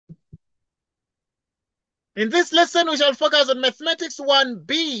In this lesson, we shall focus on Mathematics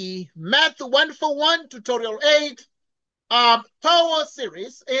 1B, Math 141, Tutorial 8, Power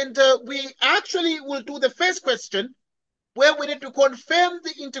Series. And we actually will do the first question where we need to confirm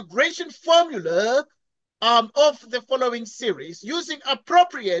the integration formula of the following series using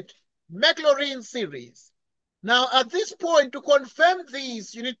appropriate Maclaurin series. Now, at this point, to confirm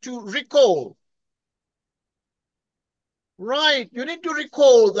these, you need to recall. Right, you need to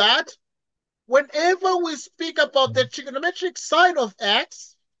recall that whenever we speak about the trigonometric sign of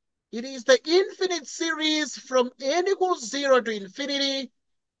x, it is the infinite series from n equals 0 to infinity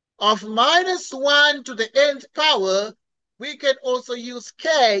of -1 to the nth power. We can also use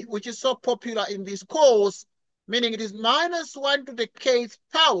k, which is so popular in this course, meaning it is -1 to the kth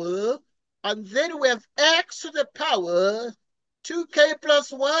power, and then we have x to the power 2k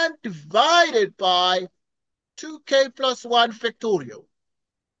plus 1 divided by 2k plus 1 factorial.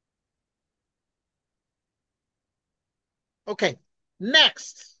 Okay,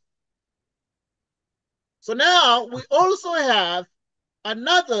 next. So now we also have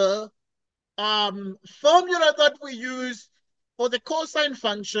another formula that we use for the cosine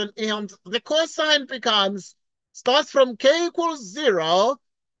function, and the cosine starts from k equals 0,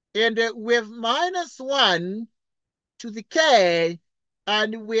 and we have -1 to the k,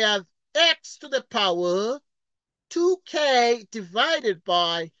 and we have x to the power 2k divided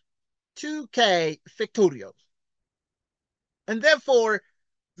by 2k factorial. And therefore,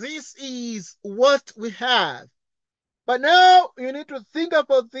 this is what we have. But now you need to think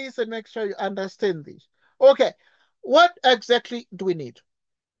about this and make sure you understand this. Okay, what exactly do we need?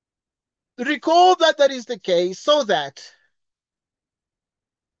 Recall that that is the case so that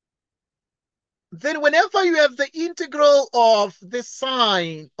then whenever you have the integral of the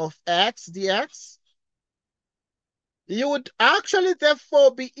sine of x dx, you would actually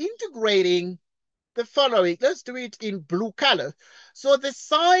therefore be integrating the following. Let's do it in blue color. So the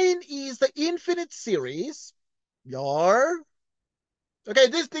sine is the infinite series. Okay,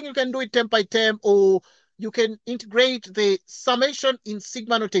 this thing you can do it term by term, or you can integrate the summation in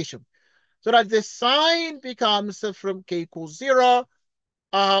sigma notation so that the sine becomes from k equals 0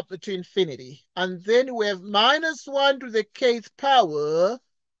 up to infinity. And then we have -1 to the kth power,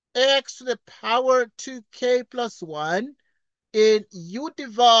 x to the power 2k plus 1, and you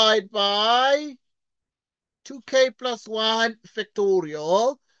divide by 2k plus 1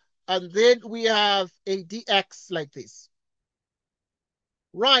 factorial, and then we have a dx like this.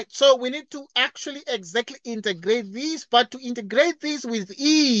 Right, so we need to actually exactly integrate these, but to integrate these with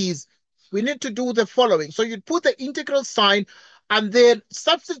ease, we need to do the following. So you put the integral sign and then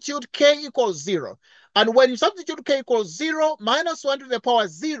substitute k equals 0. And when you substitute k equals 0, -1 to the power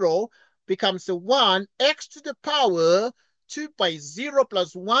 0 becomes a 1, x to the power 2 by 0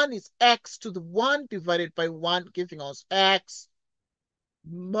 plus 1 is x to the 1 divided by 1, giving us x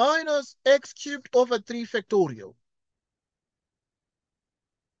minus x cubed over 3 factorial,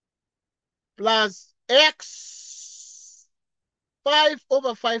 plus x 5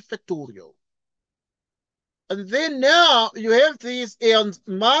 over 5 factorial. And then now you have these and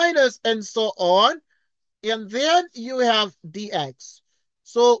minus and so on. And then you have dx.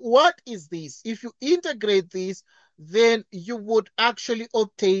 So what is this? If you integrate this, then you would actually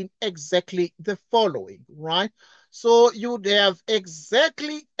obtain exactly the following, right? So you'd have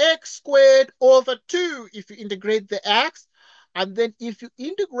exactly x squared over 2 if you integrate the x. And then if you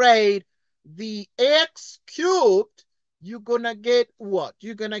integrate the x cubed, you're going to get what?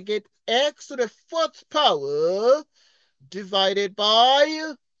 You're going to get x to the 4th power divided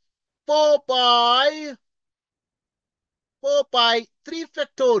by 4 by 3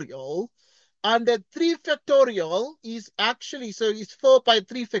 factorial. And the 3 factorial is actually, so it's 4 by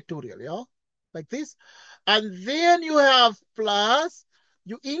 3 factorial, yeah? Like this. And then you have plus,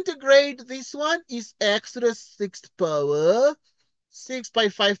 you integrate this one is x to the 6th power, 6 by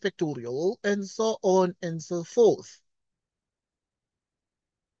 5 factorial, and so on and so forth.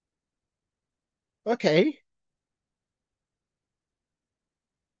 Okay.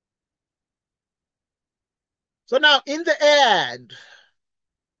 So now in the end,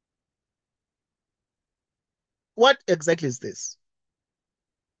 what exactly is this?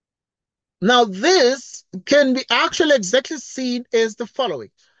 Now this can be actually exactly seen as the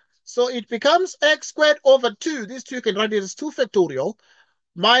following. So it becomes x squared over 2. These two you can write it as 2 factorial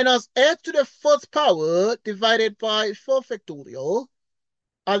minus x to the 4th power divided by 4 factorial.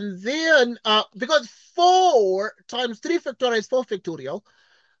 And then, because 4 times 3 factorial is 4 factorial,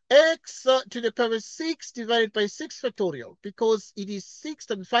 x to the power 6 divided by 6 factorial, because it is 6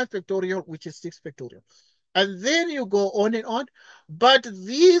 times 5 factorial, which is 6 factorial. And then you go on and on. But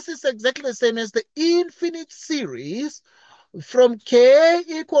this is exactly the same as the infinite series from k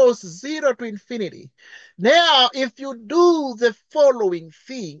equals 0 to infinity. Now, if you do the following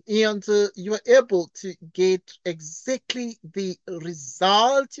thing and you are able to get exactly the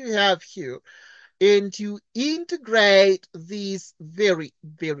result you have here, and you integrate these very,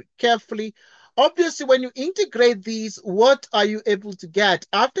 very carefully. Obviously, when you integrate these, what are you able to get?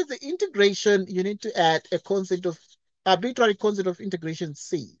 After the integration, you need to add a constant of arbitrary constant of integration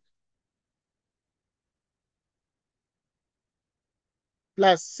C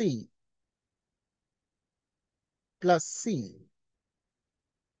plus C plus C.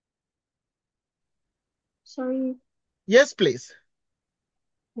 Sorry, Yes, please.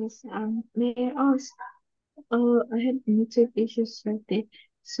 yes, may I ask, I had network issues right there.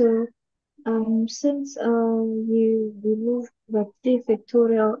 So, since you removed the 3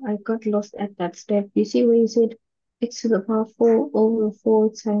 factorial, I got lost at that step. You see where you said x to the power 4 over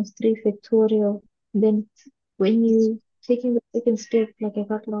 4 times 3 factorial. Then when you taking the second step, like I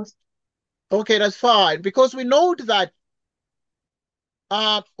got lost. Okay, that's fine. Because we know that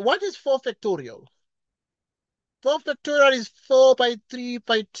what is 4 factorial? 4 factorial is 4 by 3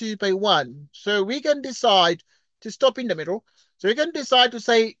 by 2 by 1. So we can decide to stop in the middle. So we can decide to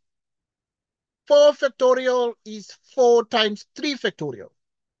say 4 factorial is 4 times 3 factorial.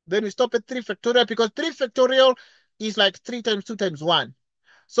 Then we stop at 3 factorial because 3 factorial is like 3 times 2 times 1.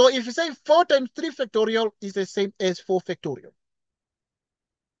 So if you say 4 times 3 factorial is the same as 4 factorial.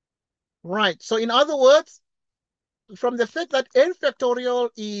 Right. So in other words, from the fact that n factorial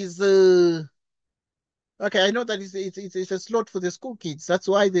is okay, I know that it's a slot for the school kids. That's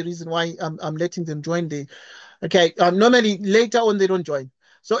why the reason why I'm letting them join the okay. Normally later on they don't join.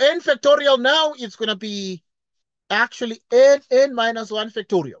 So n factorial now it's gonna be actually n minus 1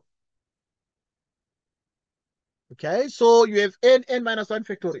 factorial. Okay, so you have n minus 1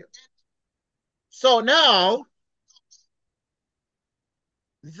 factorial. So now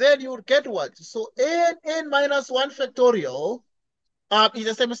then you would get what? So n minus 1 factorial is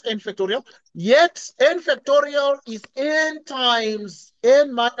the same as n factorial. Yet n factorial is n times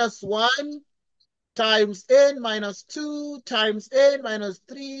n minus 1 times n minus 2 times n minus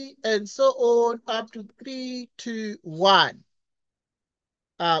 3 and so on up to 3 to 1.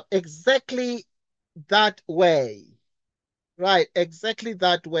 Exactly that way. Right, exactly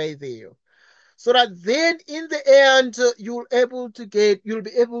that way there. So that then in the end you'll be able to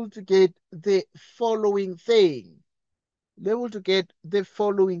get the following thing. Be able to get the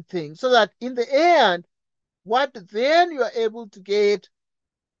following thing. So that in the end, what then you are able to get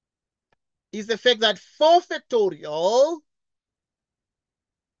is the fact that 4 factorial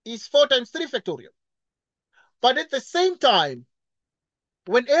is 4 times 3 factorial. But at the same time,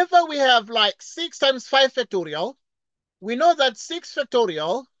 whenever we have like 6 times 5 factorial, we know that 6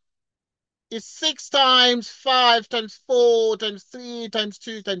 factorial is 6 times 5 times 4 times 3 times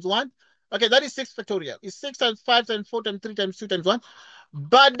 2 times 1. Okay, that is 6 factorial. It's 6 times 5 times 4 times 3 times 2 times 1.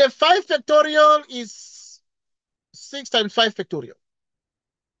 But the 5 factorial is 6 times 5 factorial.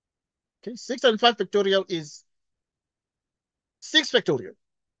 Okay, 6 times 5 factorial is 6 factorial.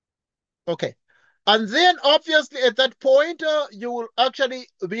 Okay. And then obviously at that point, you will actually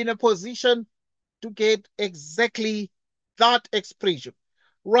be in a position to get exactly that expression.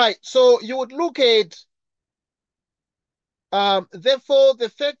 Right. So you would look at therefore, the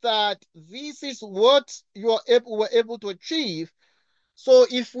fact that this is what were able to achieve. So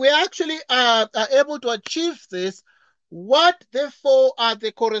if we actually are able to achieve this, what therefore are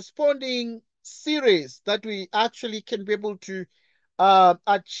the corresponding series that we actually can be able to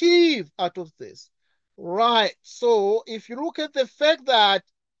achieve out of this? Right. So if you look at the fact that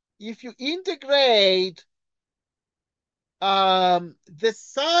if you integrate the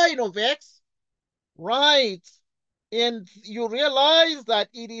sine of x, right, and you realize that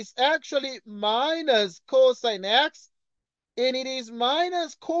it is actually minus cosine x, and it is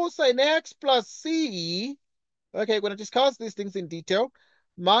minus cosine x plus c. Okay, we're going to discuss these things in detail.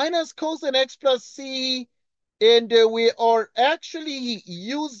 Minus cosine x plus c, and we are actually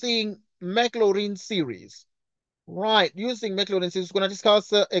using Maclaurin series. Right, using Maclaurin series. We're going to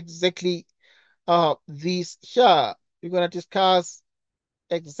discuss exactly this here. We're going to discuss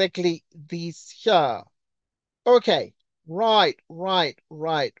exactly this here. Okay, right.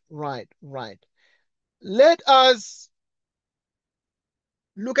 Let us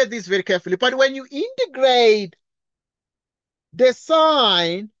look at this very carefully. But when you integrate the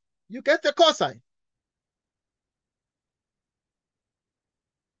sine, you get the cosine.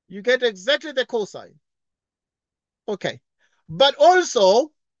 You get exactly the cosine. Okay. But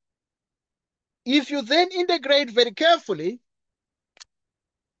also, If you then integrate very carefully,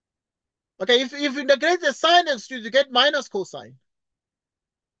 okay, if you integrate the sine exchange, you get minus cosine.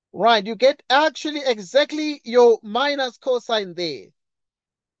 Right, you get actually exactly your minus cosine there.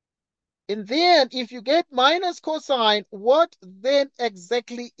 And then if you get minus cosine, what then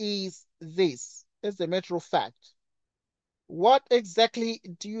exactly is this? As a matter of fact, what exactly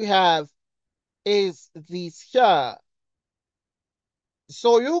do you have is this here?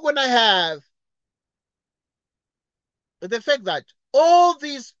 So you're going to have the fact that all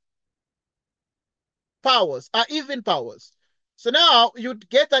these powers are even powers. So now you'd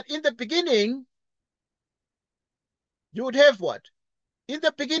get that in the beginning, you would have what? In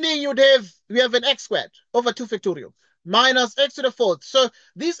the beginning, we have an x squared over 2 factorial minus x to the fourth. So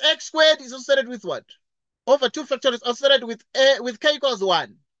this x squared is associated with what? Over 2 factorial is associated with k equals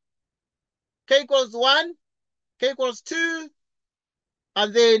 1. K equals 1, k equals 2,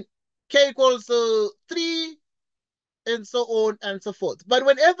 and then k equals 3, and so on and so forth. But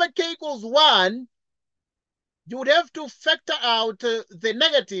whenever k equals 1, you would have to factor out the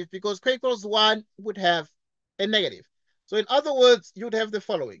negative because k equals 1 would have a negative. So in other words, you would have the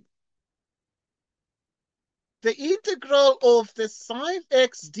following. The integral of the sine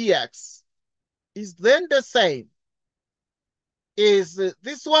x dx is then the same is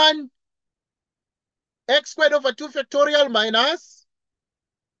this one, x squared over 2 factorial minus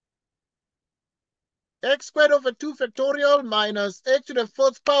x squared over 2 factorial minus x to the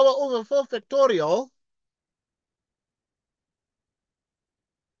fourth power over 4 factorial.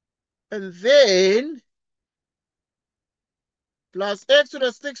 And then plus x to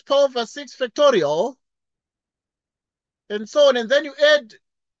the 6th power over 6 factorial. And so on. And then you add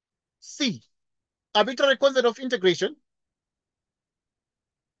c, arbitrary constant of integration.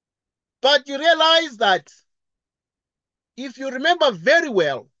 But you realize that if you remember very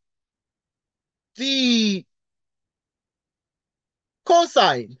well, the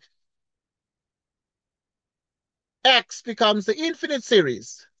cosine x becomes the infinite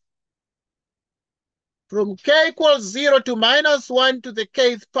series from k equals 0 to minus 1 to the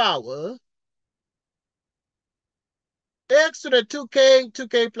kth power, x to the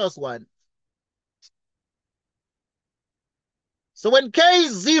 2k plus 1. So when k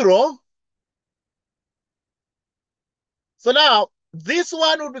is 0, so now this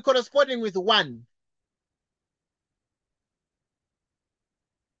one would be corresponding with 1.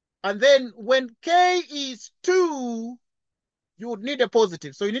 And then when k is 2, you would need a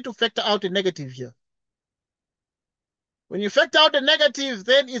positive. So you need to factor out a negative here. When you factor out a negative,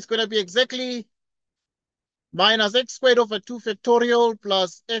 then it's going to be exactly minus x squared over 2 factorial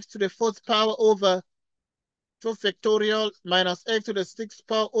plus x to the 4th power over 4 factorial minus x to the 6th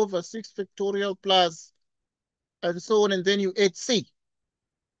power over 6 factorial plus and so on. And then you add c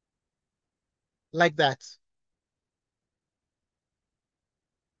like that.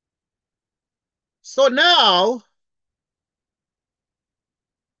 So now,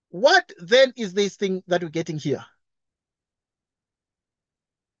 what then is this thing that we're getting here?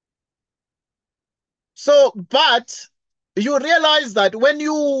 So, but you realize that when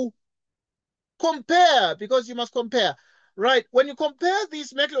you compare, because you must compare, right? When you compare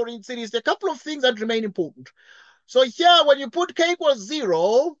these Maclaurin series, there are a couple of things that remain important. So here, when you put k equals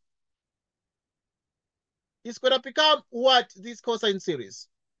 0, it's going to become what? This cosine series.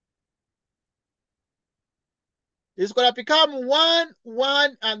 It's going to become 1,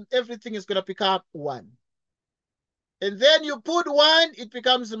 1, and everything is going to become 1. And then you put 1, it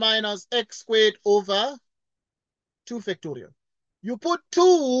becomes minus x squared over 2 factorial. You put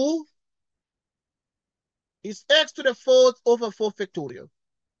 2, it's x to the 4th over 4 factorial.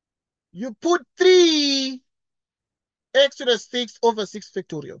 You put 3, x to the 6th over 6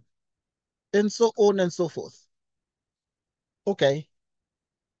 factorial. And so on and so forth. Okay.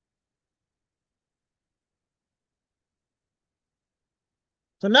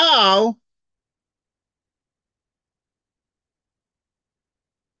 So now,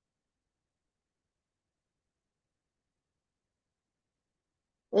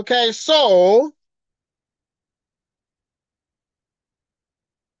 okay, so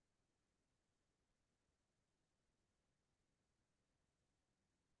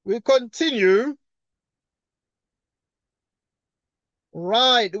we continue.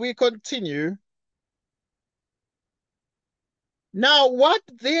 Right, we continue. Now, what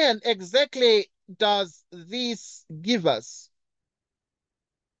then exactly does this give us?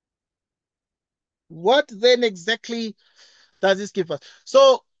 What then exactly does this give us?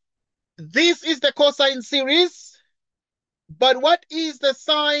 So this is the cosine series, but what is the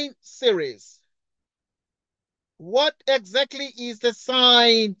sine series? What exactly is the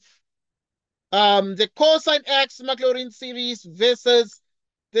sine the cosine X Maclaurin series versus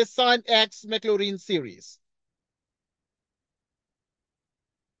the sine X Maclaurin series.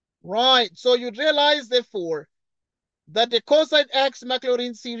 Right, so you realize, therefore, that the cosine X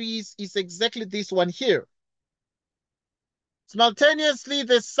Maclaurin series is exactly this one here. Simultaneously,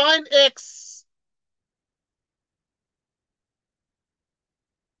 the sine X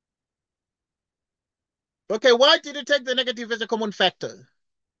okay, why did you take the negative as a common factor?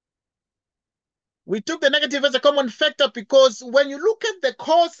 We took the negative as a common factor because when you look at the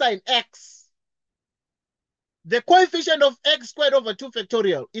cosine X, the coefficient of X squared over 2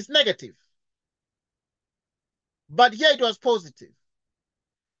 factorial is negative. But here it was positive.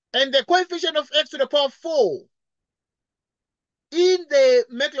 And the coefficient of X to the power 4 in the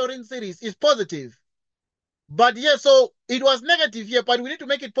Maclaurin series is positive. But yeah, so it was negative here, but we need to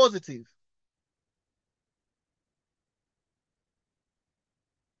make it positive.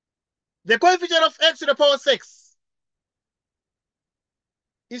 The coefficient of X to the power 6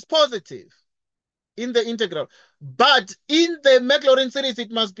 is positive in the integral. But in the Maclaurin series,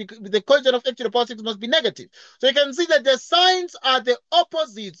 it must be the coefficient of X to the power 6 must be negative. So you can see that the signs are the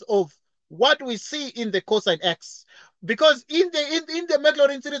opposites of what we see in the cosine X. Because in the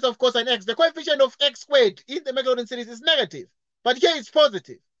Maclaurin series of cosine X, the coefficient of X squared in the Maclaurin series is negative. But here it's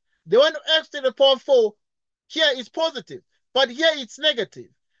positive. The one of X to the power 4 here is positive. But here it's negative.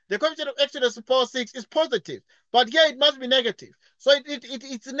 The coefficient of X to the power 6 is positive. But here it must be negative. So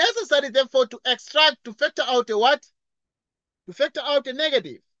it's necessary, therefore, to extract, to factor out a what? To factor out a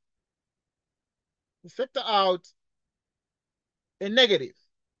negative. To factor out a negative.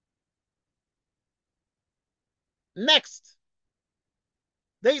 Next,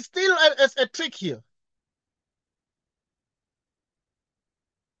 there is still a trick here.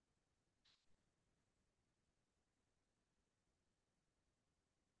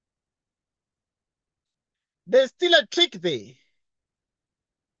 There's still a trick there.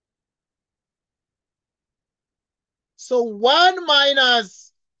 So 1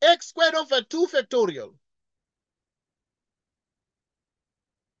 minus x squared over 2 factorial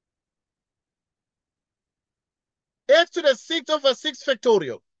x to the 6 over 6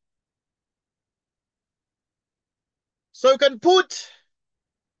 factorial. So you can put,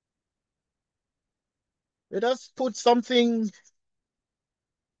 let us put something.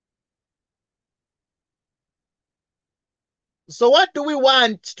 So what do we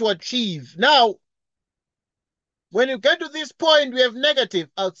want to achieve? Now, when you get to this point, we have negative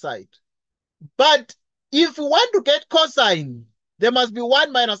outside. But if we want to get cosine, there must be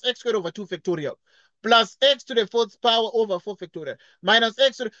 1 minus x squared over 2 factorial plus x to the 4th power over 4 factorial minus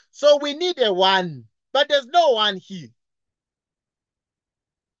x to the... So we need a 1, but there's no 1 here.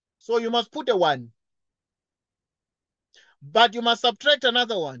 So you must put a 1. But you must subtract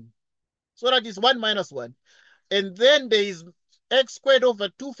another 1. So that is 1 minus 1. And then there is x squared over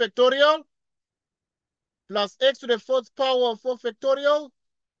 2 factorial plus x to the 4th power of 4 factorial,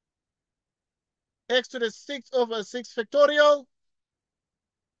 x to the 6th over 6 factorial.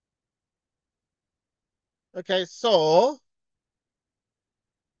 Okay, so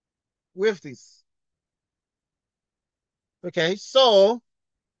with this. Okay, so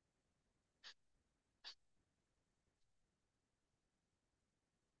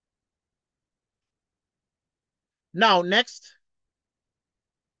now next.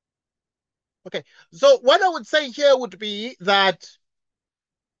 Okay, so what I would say here would be that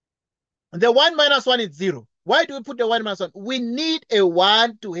the 1 minus 1 is 0. Why do we put the 1 minus 1? We need a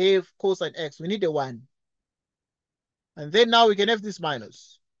 1 to have cosine x. We need a 1. And then now we can have this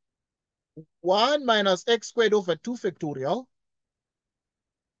minus. 1 minus x squared over 2 factorial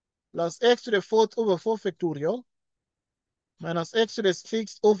plus x to the 4th over 4 factorial minus x to the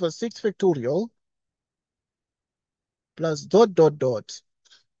 6th over 6 factorial plus dot, dot, dot.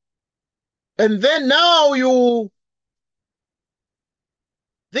 And then now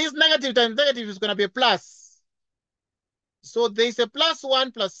this negative times negative is going to be a plus. So there's a plus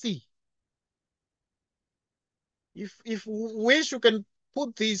 1 plus c. If we wish, you can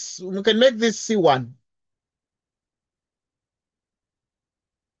put this, we can make this c1.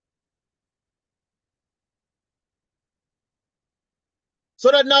 So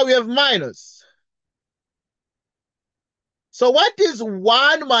that now we have minus. So what is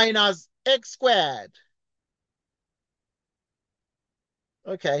 1 minus x squared?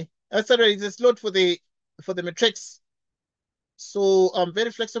 Okay, that's already the slot for the matrix. So I'm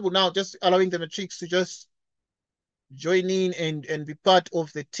very flexible now, just allowing the matrix to just join in and be part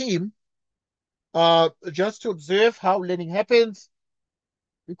of the team. Just to observe how learning happens,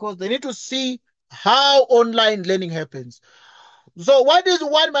 because they need to see how online learning happens. So what is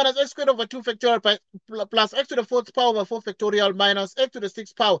 1 minus x squared over 2 factorial plus x to the 4th power over 4 factorial minus x to the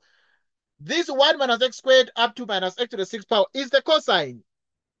 6th power? This 1 minus x squared up to minus x to the 6th power is the cosine.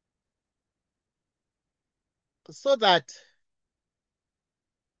 So that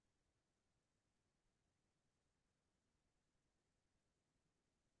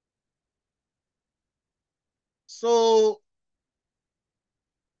so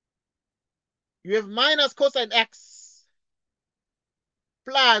you have minus cosine x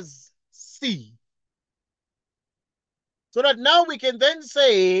plus c. So that now we can then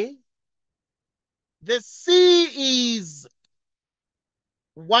say the c is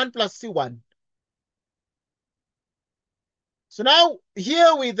 1 plus c1. So now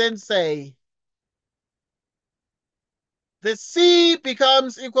here we then say the c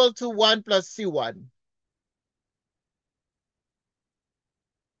becomes equal to 1 plus c1.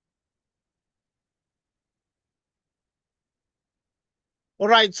 All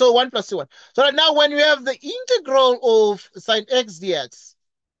right, so 1 plus c1. So that now when you have the integral of sine x dx,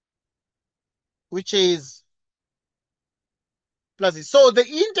 which is plus this. So the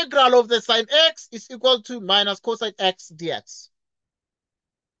integral of the sine x is equal to minus cosine x dx.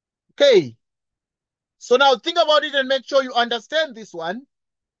 Okay. So now think about it and make sure you understand this one.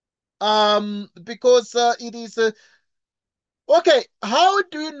 Because it is okay. How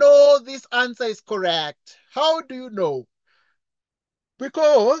do you know this answer is correct? How do you know?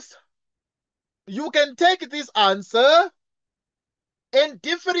 Because you can take this answer and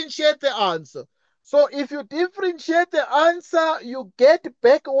differentiate the answer. So if you differentiate the answer, you get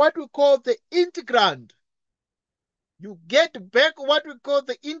back what we call the integrand. You get back what we call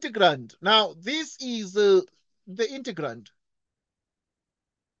the integrand. Now, this is the integrand.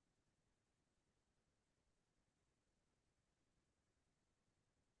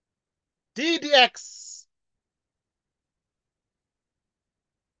 D dx.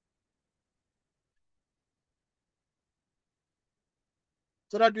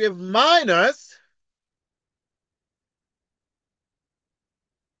 So that we have minus.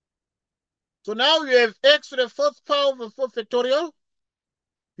 So now you have x to the 4th power over 4 factorial.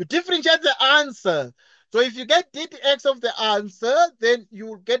 You differentiate the answer. So if you get d dx of the answer, then you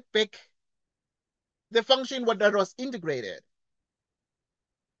will get back the function what that was integrated.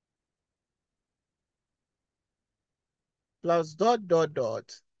 Plus dot dot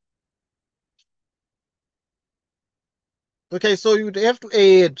dot. Okay, so you'd have to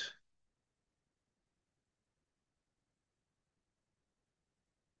add.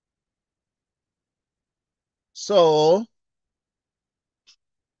 So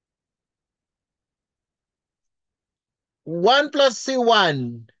 1 plus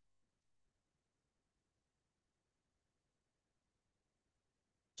c1.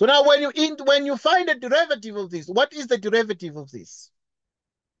 So now when you find the derivative of this, what is the derivative of this?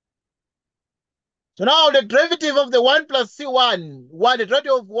 So now the derivative of the 1 plus c1, the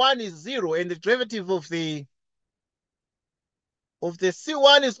derivative of 1 is 0, and the derivative of the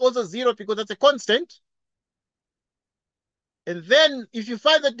c1 is also 0 because that's a constant. And then if you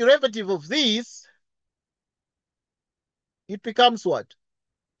find the derivative of this, it becomes what?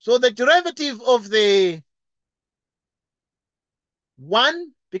 So the derivative of the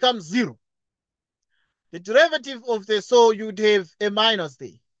 1 becomes 0. The derivative of the, so you'd have a minus there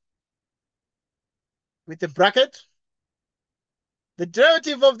with a bracket. The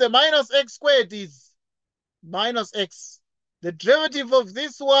derivative of the minus x squared is minus x. The derivative of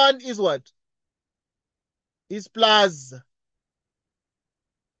this one is what? Is plus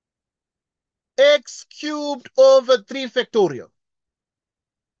x cubed over 3 factorial.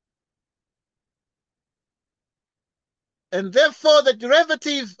 And therefore the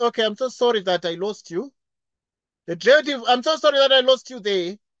derivative, okay, I'm so sorry that I lost you. The derivative, I'm so sorry that I lost you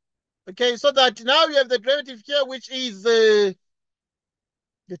there. Okay, so that now you have the derivative here, which is the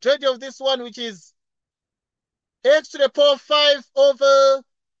derivative of this one, which is x to the power 5 over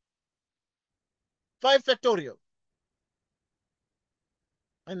 5 factorial.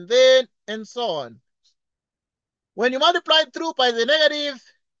 And then, and so on. When you multiply through by the negative,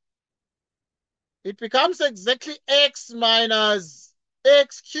 it becomes exactly x minus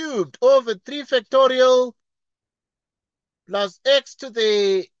x cubed over 3 factorial plus x to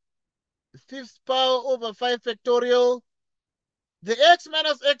the 5th power over 5 factorial. The x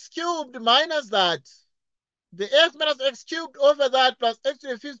minus x cubed minus that. The x minus x cubed over that plus x to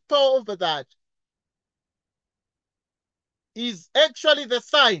the 5th power over that is actually the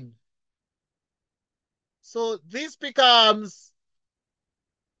sign. So this becomes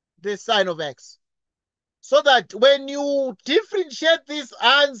the sign of x. So that when you differentiate this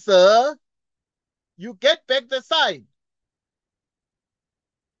answer, you get back the sign.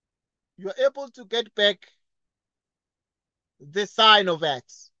 you're able to get back the sign of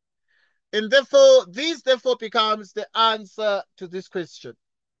x. And therefore, this therefore becomes the answer to this question.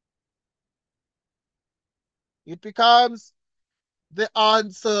 It becomes the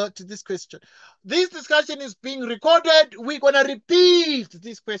answer to this question. This discussion is being recorded. We're going to repeat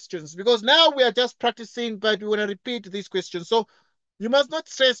these questions because now we are just practicing, but we want to repeat these questions. So you must not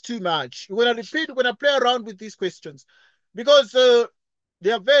stress too much. We're going to repeat, we're going to play around with these questions because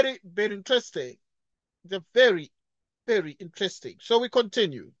they are very, very interesting. They're very, very interesting. So we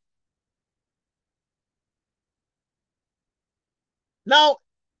continue. Now,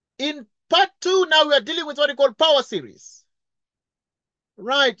 in part 2, now we are dealing with what we call power series.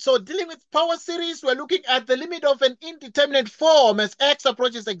 Right, so dealing with power series, we're looking at the limit of an indeterminate form as x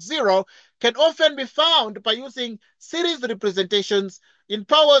approaches x0 can often be found by using series representations in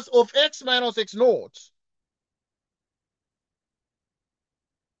powers of x minus x naught.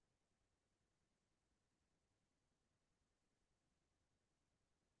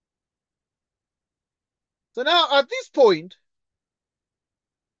 So now at this point,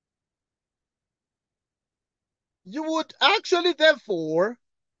 you would actually therefore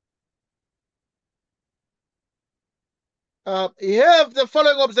have the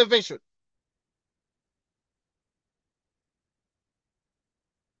following observation.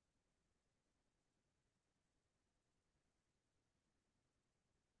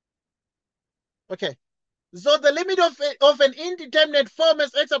 Okay, so the limit of an indeterminate form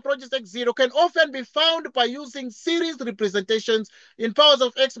as x approaches x0 can often be found by using series representations in powers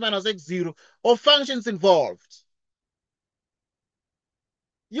of x minus x0 or functions involved.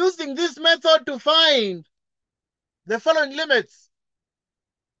 Using this method to find the following limits.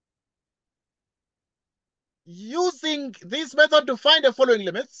 Using this method to find the following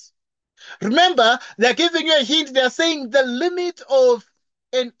limits. Remember, they're giving you a hint. They're saying the limit of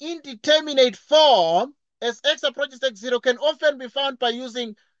an indeterminate form as x approaches x0 can often be found by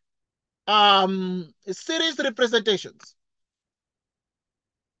using series representations.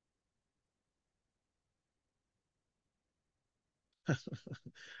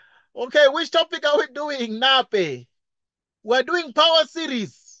 Okay, which topic are we doing, Nape? We're doing power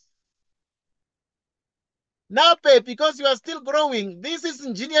series. Nape, because you are still growing, this is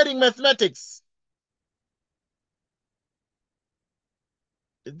engineering mathematics.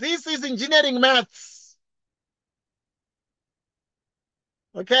 This is engineering maths.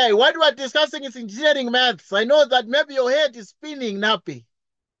 Okay, what we're discussing is engineering maths. I know that maybe your head is spinning, Nappy.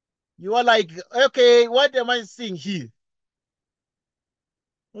 You are like, okay, what am I seeing here?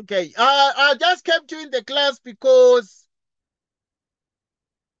 Okay, I just kept you in the class because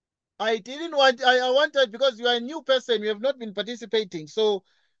I didn't want, I wanted, because you are a new person, you have not been participating. So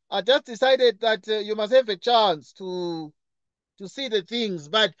I just decided that you must have a chance to see the things.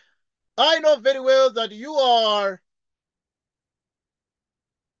 But I know very well that you are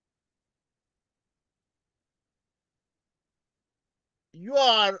you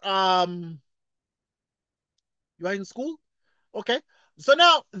are in school. Okay. So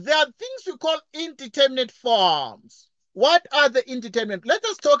now there are things we call indeterminate forms. What are the indeterminate? Let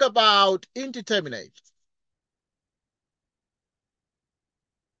us talk about indeterminate.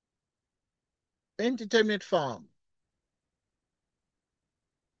 Indeterminate form.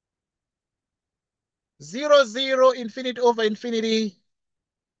 0, 0, infinity over infinity.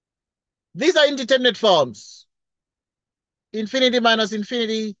 These are indeterminate forms. Infinity minus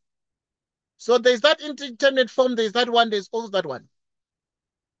infinity. So there's that indeterminate form, there's that one, there's also that one.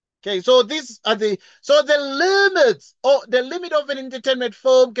 Okay, so these are the limits or the limit of an indeterminate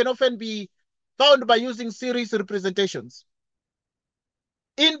form can often be found by using series representations.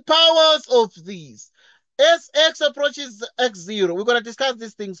 In powers of these, as x approaches x0, we're going to discuss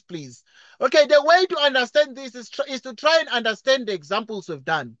these things, please. Okay, the way to understand this is to try and understand the examples we've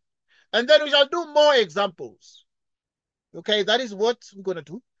done. And then we shall do more examples. Okay, that is what we're going to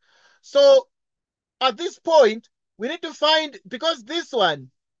do. So at this point, we need to find, because this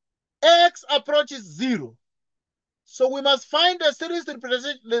one, x approaches 0. So we must find a series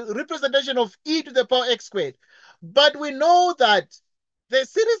representation of e to the power x squared. But we know that the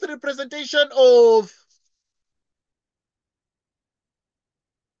series representation of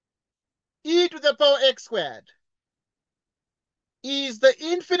e to the power x squared is the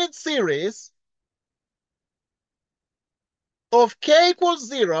infinite series of k equals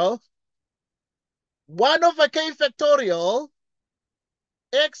 0, 1 over k factorial,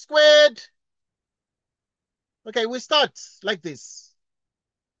 x squared. Okay, we start like this.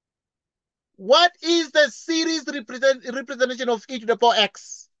 What is the series representation of e to the power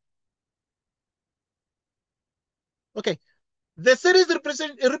x? Okay, the series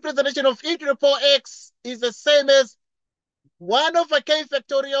representation of e to the power x is the same as 1 over k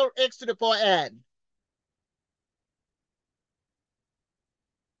factorial x to the power n.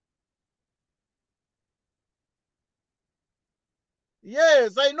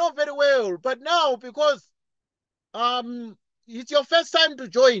 Yes, I know very well. But now, because it's your first time to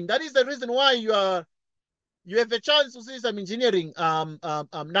join, that is the reason why you have a chance to see some engineering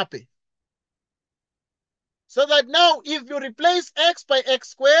NAPE. So that now, if you replace x by x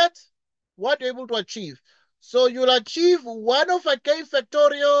squared, what you're able to achieve? So you'll achieve 1 over k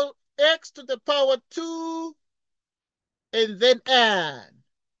factorial x to the power 2 and then n,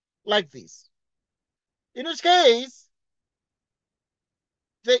 like this. In which case,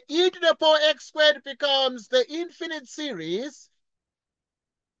 the e to the power x squared becomes the infinite series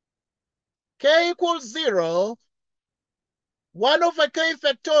k equals 0, 1 over k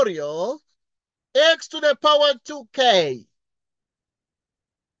factorial x to the power 2k,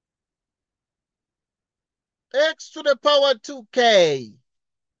 x to the power 2k.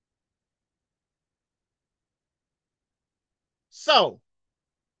 So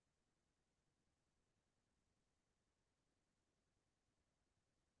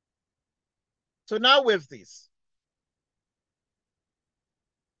now we have this.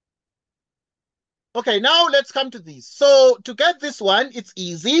 Okay, now let's come to this. So to get this one, it's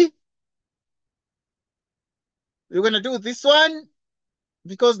easy. We're going to do this one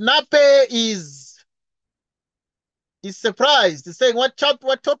because NAPE is surprised. He's saying, what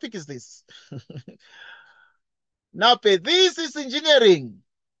topic is this? NAPE, this is engineering,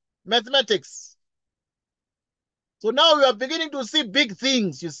 mathematics. So now we are beginning to see big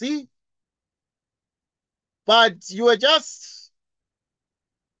things, you see? But you are just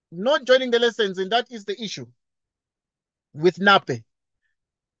not joining the lessons, and that is the issue with NAPE.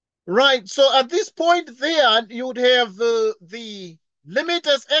 Right, so at this point there, you would have the limit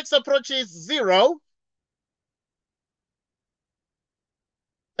as x approaches 0.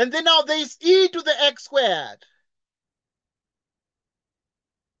 And then now there is e to the x squared.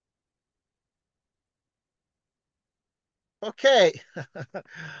 Okay.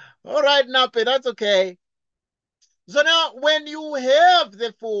 All right, Nape, that's okay. So now when you have,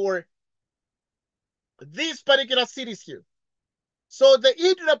 therefore, this particular series here, so the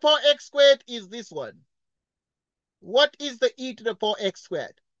e to the power x squared is this one. What is the e to the power x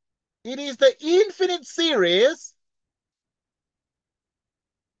squared? It is the infinite series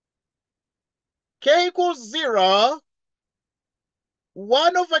k equals 0,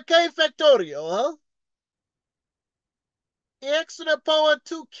 1 over k factorial x to the power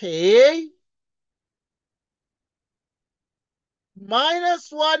 2k minus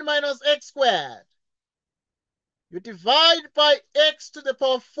 1 minus x squared. You divide by x to the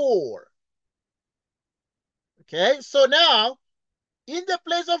power 4. Okay, so now, in the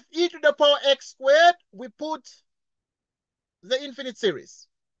place of e to the power x squared, we put the infinite series.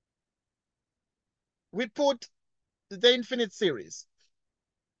 We put the infinite series.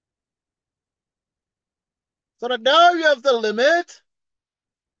 So that now you have the limit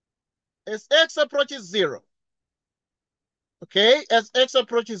as x approaches 0. Okay, as x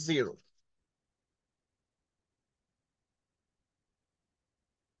approaches 0.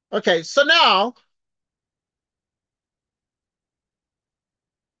 Okay, so now,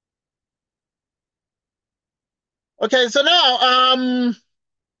 okay, so now,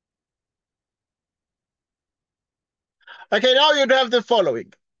 okay, now you'd have the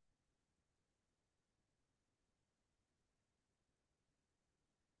following.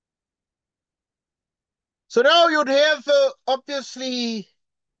 So now you'd have, obviously,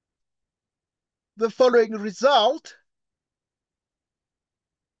 the following result.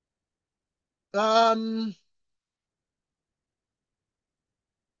 All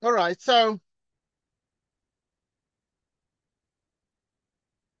right, so,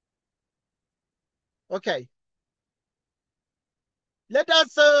 okay. Let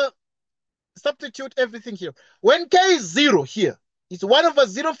us substitute everything here. When k is 0 here, it's 1 over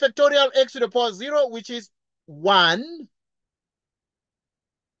 0 factorial x to the power 0, which is 1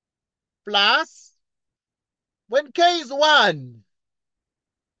 plus, when k is 1,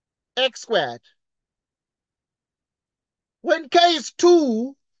 x squared. When k is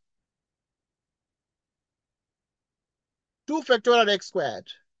 2, 2 factorial x squared.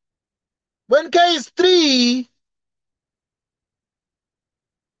 When k is 3,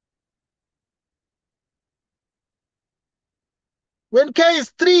 when k is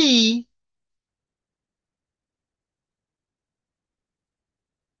 3,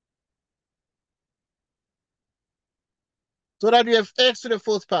 so that we have x to the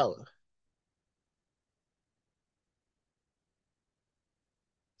 4th power.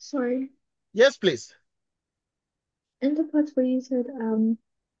 Sorry. Yes, please. In the part where you said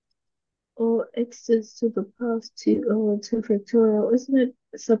or x is to the power of 2 factorial, isn't it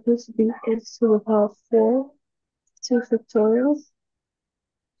supposed to be x to the power of 4 2 factorial?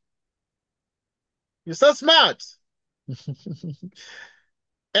 You're so smart.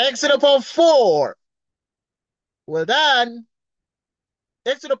 X to the power 4. Well done.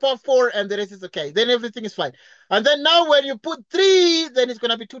 X to the power 4, and the rest is okay. Then everything is fine. And then now when you put 3, then it's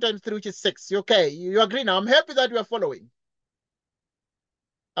going to be 2 times 3, which is 6. Okay, you agree now. I'm happy that you are following.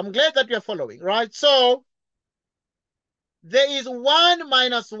 I'm glad that you are following, right? So there is 1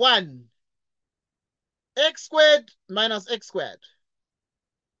 minus 1. X squared minus x squared.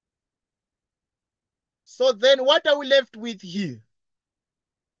 So then what are we left with here?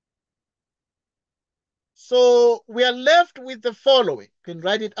 So we are left with the following. You can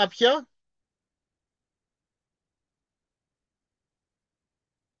write it up here.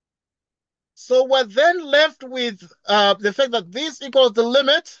 So we're then left with the fact that this equals the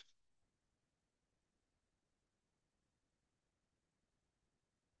limit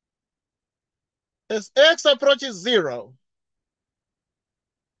as x approaches 0.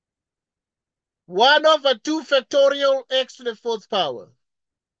 1 over 2 factorial x to the 4th power.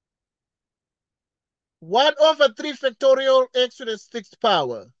 1 over 3 factorial x to the 6th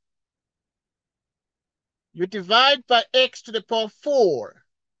power. You divide by x to the power 4.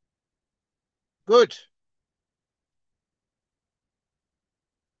 Good.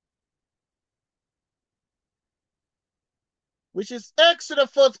 Which is x to the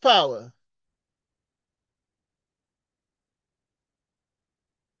 4th power.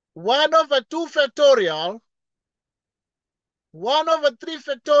 1 over 2 factorial. 1 over 3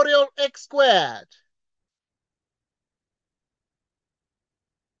 factorial x squared.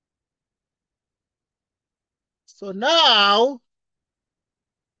 So now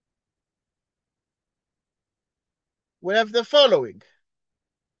we have the following.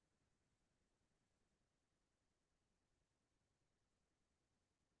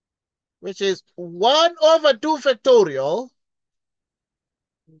 Which is 1 over 2 factorial,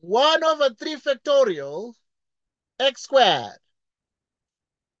 1 over 3 factorial, x squared.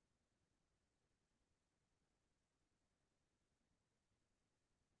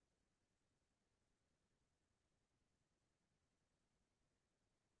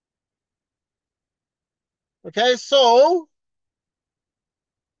 Okay, so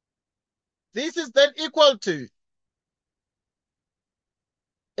this is then equal to,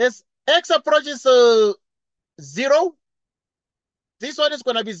 as x approaches 0, this one is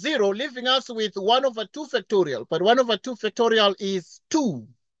going to be 0, leaving us with 1 over 2 factorial. But 1 over 2 factorial is 2.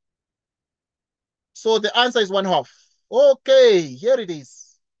 So the answer is 1/2. Okay, here it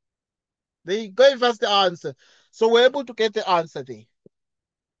is. They gave us the answer. So we're able to get the answer there.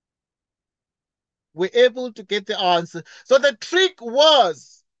 We're able to get the answer. So the trick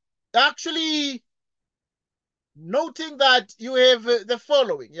was actually noting that you have the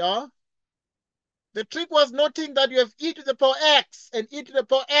following, yeah? The trick was noting that you have e to the power x, and e to the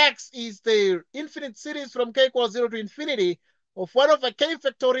power x is the infinite series from k equals 0 to infinity of 1 over k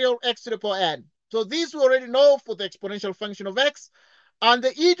factorial x to the power n. So this we already know for the exponential function of x. And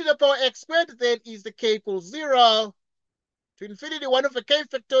the e to the power x squared then is the k equals 0 to infinity 1 over k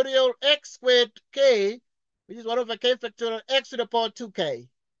factorial x squared k, which is 1 over k factorial x to the power 2k.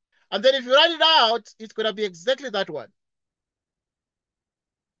 And then if you write it out, it's going to be exactly that one.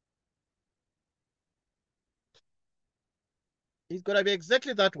 It's going to be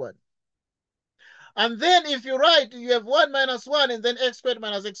exactly that one. And then if you write, you have 1 minus 1, and then x squared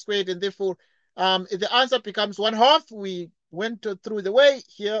minus x squared, and therefore the answer becomes 1/2. We went through the way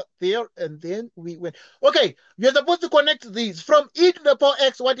here, there, and then we went. Okay, you're supposed to connect these. From e to the power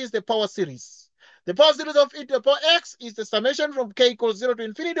x, what is the power series? The power series of e to the power x is the summation from k equals 0 to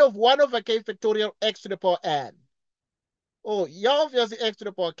infinity of 1 over k factorial x to the power n. Oh, yeah, obviously x to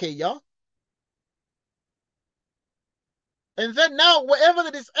the power k, yeah? And then now, wherever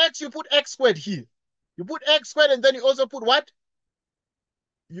that is x, you put x squared here. You put x squared, and then you also put what?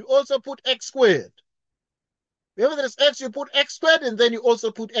 You also put x squared. Wherever there is x, you put x squared, and then you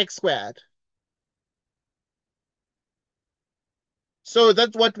also put x squared. So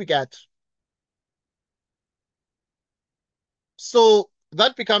that's what we get. So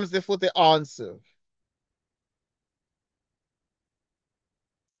that becomes therefore the answer.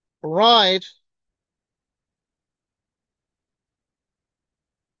 Right.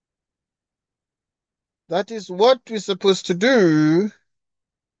 That is what we're supposed to do.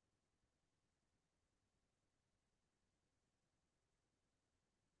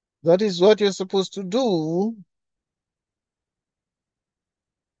 That is what you're supposed to do.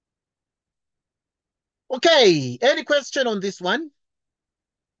 Okay, any question on this one?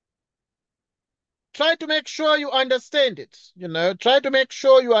 Try to make sure you understand it. Try to make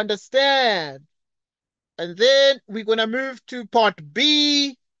sure you understand. And then we're going to move to part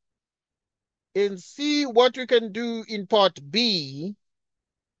B and see what we can do in part B.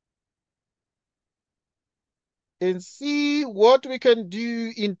 And see what we can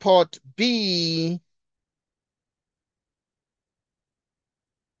do in part B.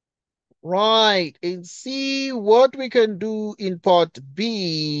 Right, and see what we can do in part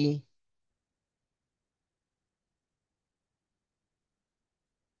B.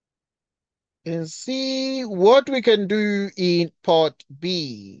 And see what we can do in part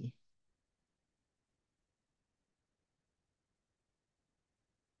B.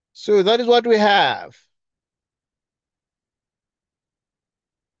 So that is what we have.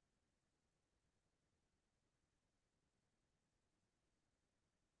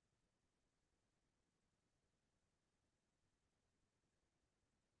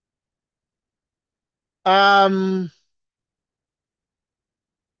 Um,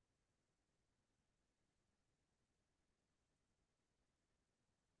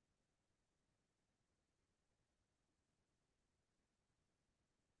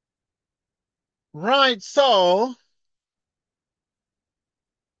 right, so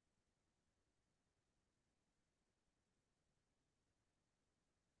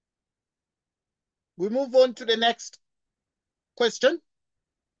we move on to the next question.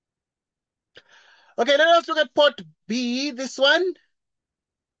 Okay, let us look at part B, this one.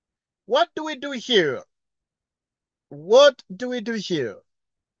 What do we do here? What do we do here?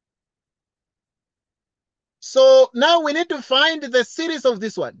 So now we need to find the series of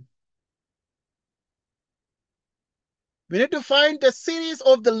this one. We need to find the series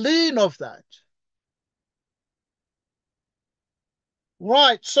of the ln of that.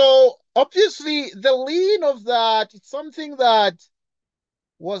 Right, so obviously the ln of that is something that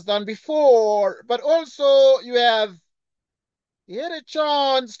was done before, but also you had a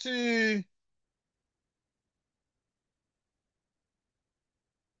chance to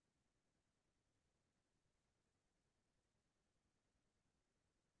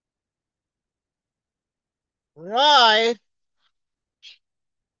write.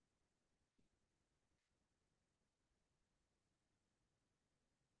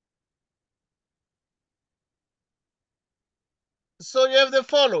 So you have the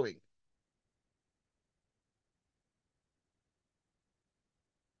following.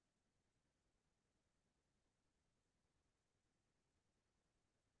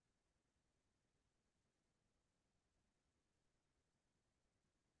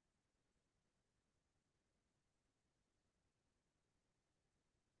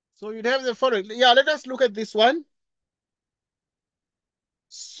 So you'd have the following. Yeah, let us look at this one.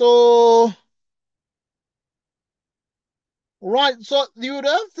 So, right, so you would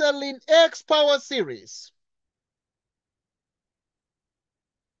have the ln x power series.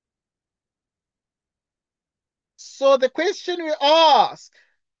 So the question we ask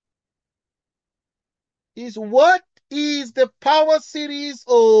is, what is the power series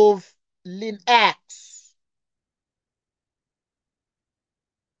of ln x?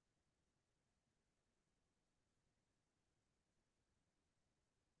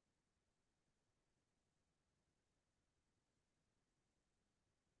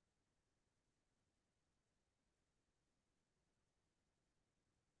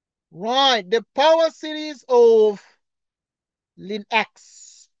 Right, the power series of ln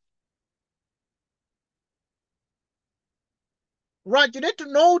x. Right, you need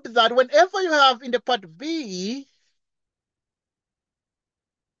to note that whenever you have in the part B,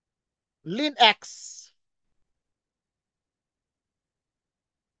 ln x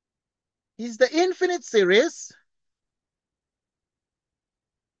is the infinite series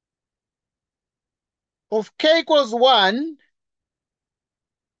of k equals 1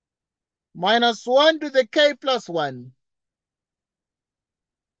 minus 1 to the k plus 1.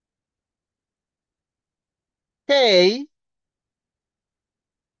 K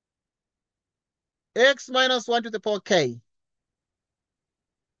x minus 1 to the power k.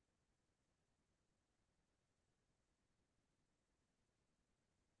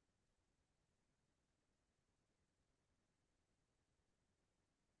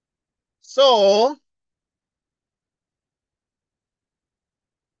 So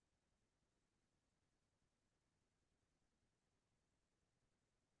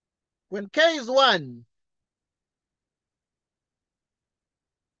when k is 1,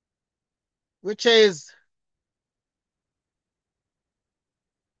 which is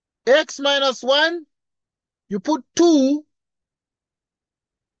x minus 1, you put 2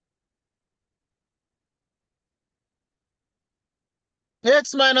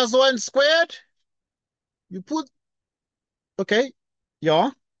 X minus 1 squared. You put, okay,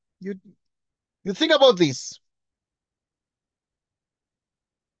 yeah. You, you think about this.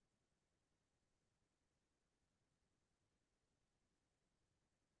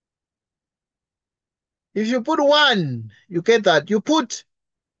 If you put 1, you get that. You put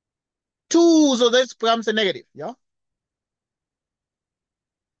 2, so this becomes a negative, yeah?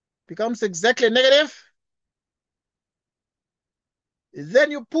 Becomes exactly negative.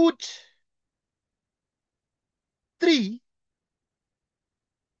 Then you put 3.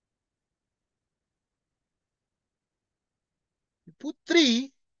 You put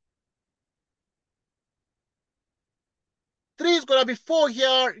 3. 3 is going to be 4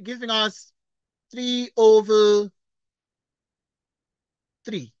 here, giving us 3 over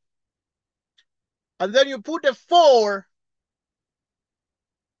 3. And then you put a 4.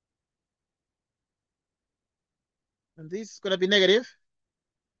 And this is going to be negative.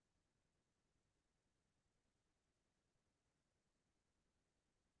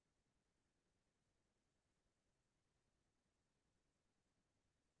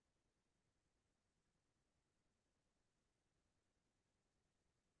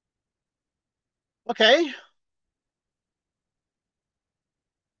 Okay.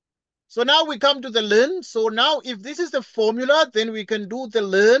 So now we come to the ln. So now if this is the formula, then we can do the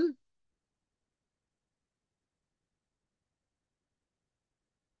ln.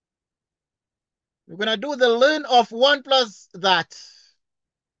 We're going to do the ln of 1 plus that.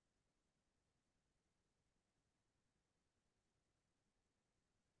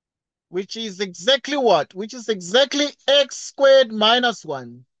 Which is exactly what? Which is exactly x squared minus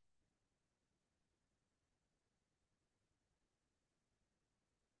 1.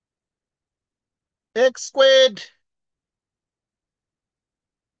 X squared.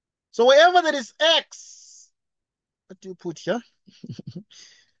 So wherever there is x, what do you put here?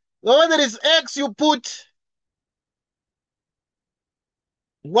 Wherever there is x, you put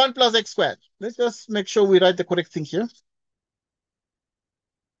 1 plus x squared. Let's just make sure we write the correct thing here.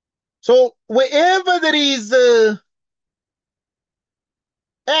 So wherever there is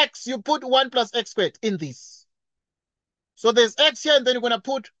x, you put 1 plus x squared in this. So there's x here, and then you're going to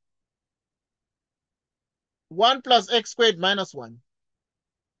put 1 plus x squared minus 1.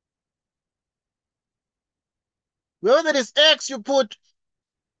 Wherever there is x, you put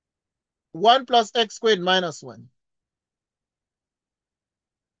 1 plus x squared minus 1.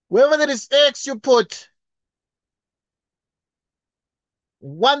 Wherever there is x, you put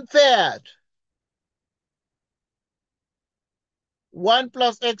 1/3. 1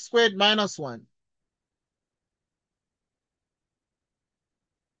 plus x squared minus 1.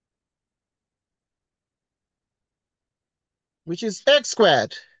 Which is x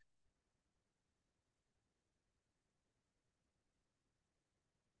squared.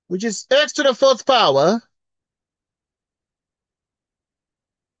 Which is x to the 4th power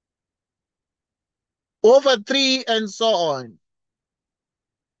over 3 and so on.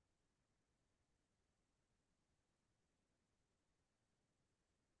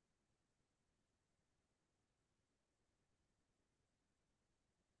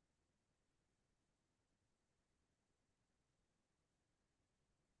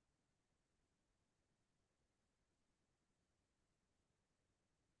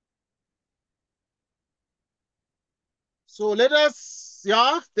 So let us,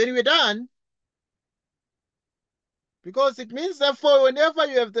 yeah, then we're done. Because it means therefore whenever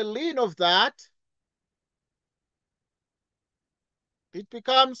you have the ln of that, it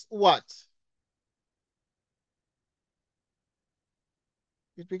becomes what?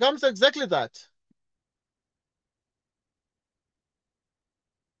 It becomes exactly that.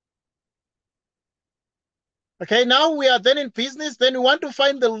 Okay, now we are then in business. Then we want to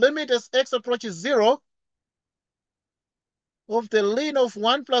find the limit as x approaches 0 of the ln of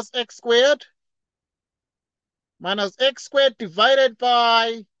 1 plus x squared minus x squared divided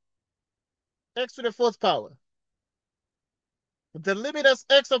by x to the 4th power. The limit as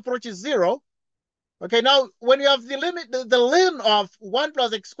x approaches 0. Okay, now when you have the limit, the ln of 1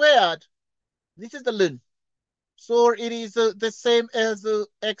 plus x squared, this is the ln. So it is the same as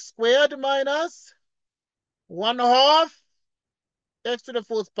x squared minus 1/2 x to the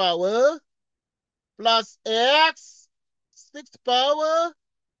 4th power plus x 6th power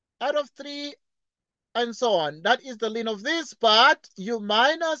out of 3 and so on. That is the ln of this part. You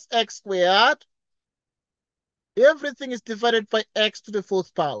minus x squared. Everything is divided by x to the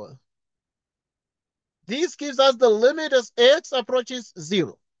 4th power. This gives us the limit as x approaches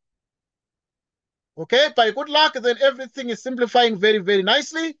 0. Okay, by good luck, then everything is simplifying very, very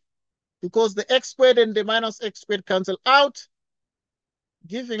nicely because the x squared and the minus x squared cancel out.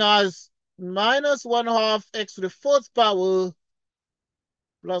 giving us minus 1/2 x to the 4th power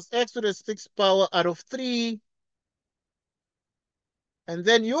plus x to the 6th power out of 3. And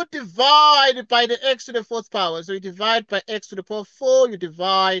then you divide by the x to the 4th power. So you divide by x to the power 4, you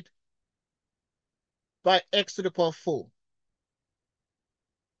divide by x to the power 4.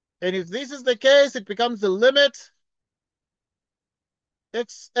 And if this is the case, it becomes the limit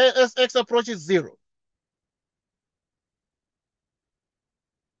as x approaches 0.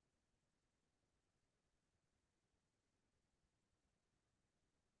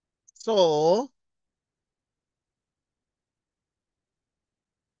 So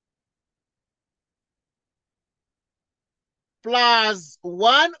plus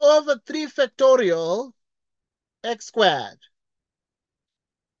 1 over 3 factorial x squared,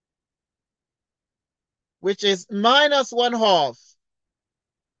 which is minus 1/2.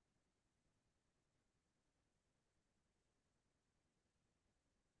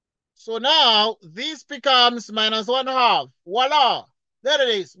 So now this becomes minus 1/2. Voila. There it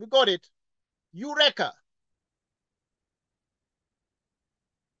is. We got it. Eureka.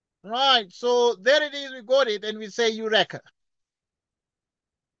 Right. So there it is. We got it. And we say Eureka.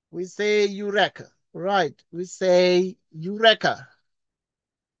 We say Eureka. Right. We say Eureka.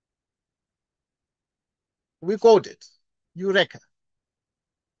 We got it. Eureka.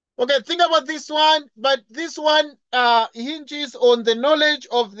 Okay, think about this one, but this one hinges on the knowledge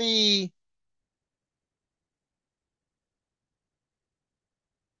of the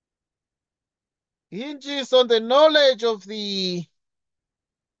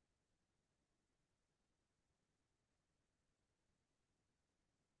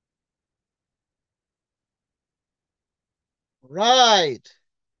right.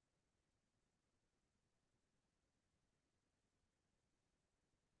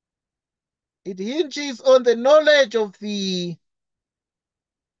 It hinges on the knowledge of the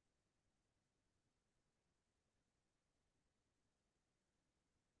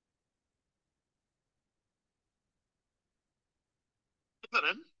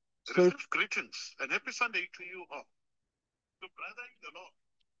greetings and happy Sunday to you all. The brother in the Lord.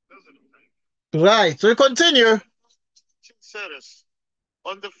 right. So we continue. Series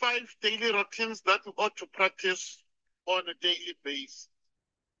on the 5 daily routines that we ought to practice on a daily basis.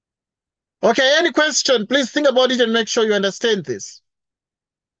 Okay, any question? Please think about it and make sure you understand this.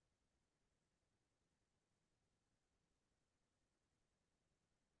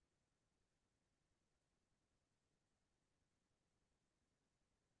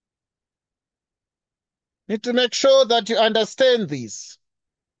 Need to make sure that you understand this.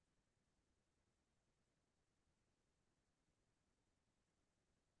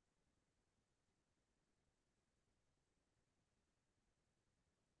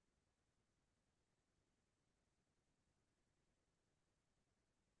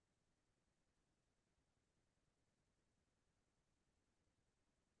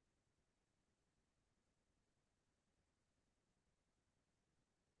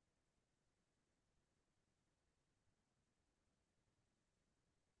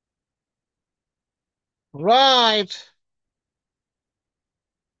 Right.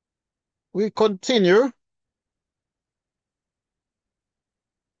 We continue.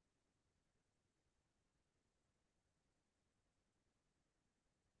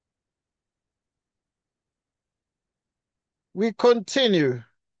 We continue.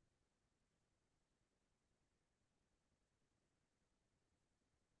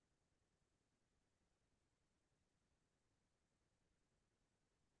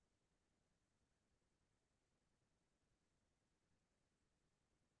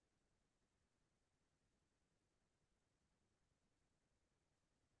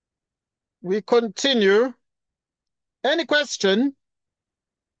 We continue. Any question?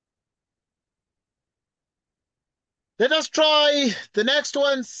 Let us try the next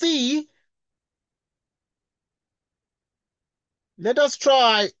one, C. Let us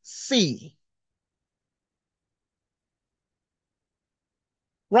try C.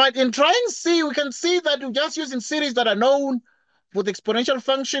 Right, in trying C, we can see that we're just using series that are known for the exponential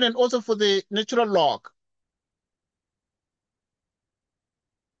function and also for the natural log.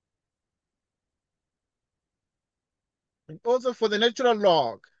 And also for the natural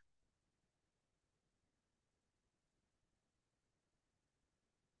log.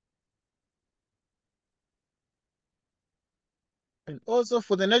 And also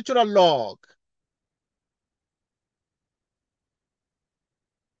for the natural log.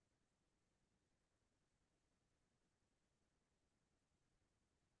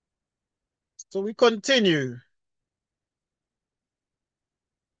 So we continue.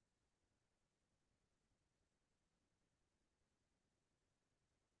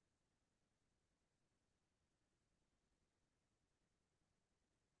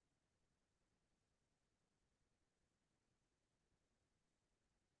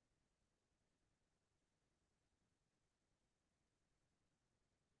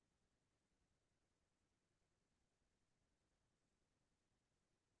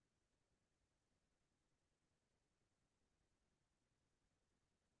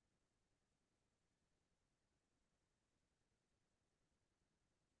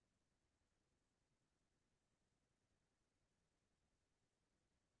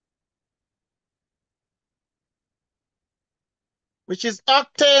 which is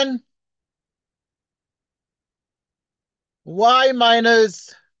octane, y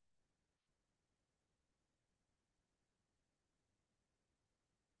minus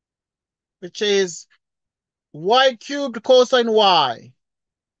which is y cubed cosine y.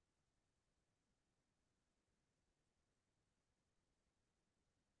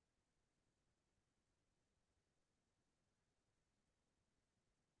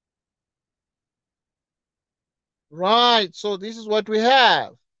 Right, so this is what we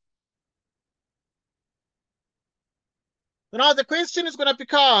have. Now the question is going to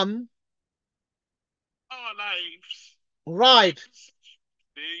become, our lives right,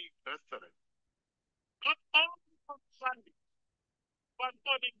 day restaurant. Not only on Sunday, but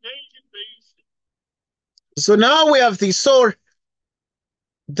on a daily basis. so now we have this. So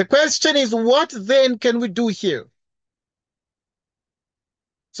the question is, what then can we do here?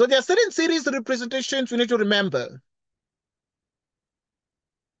 So there are certain series representations we need to remember.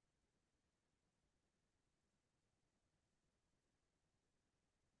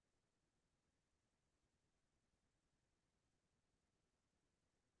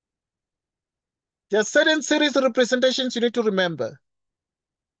 There are certain series representations you need to remember.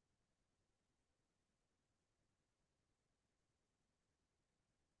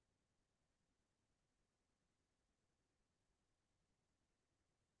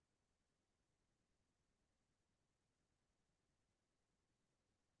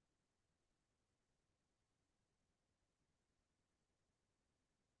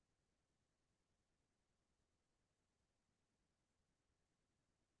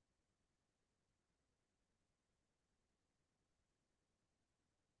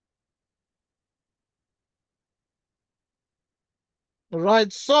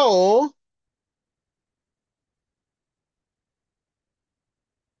 Right, so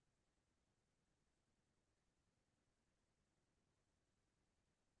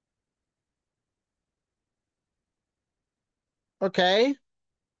okay.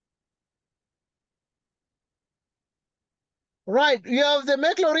 Right, you have the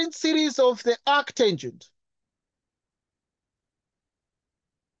Maclaurin series of the arctangent.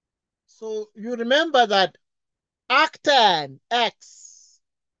 So you remember that arctan x,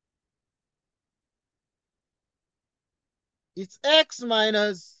 it's x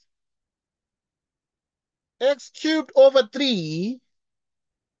minus x cubed over 3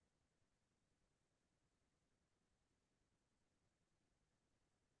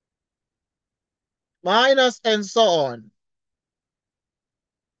 minus and so on.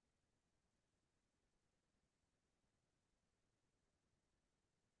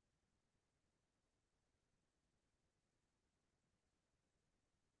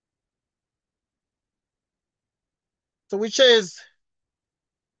 So which is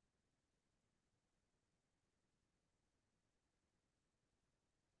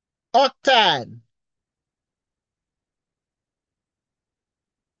octan.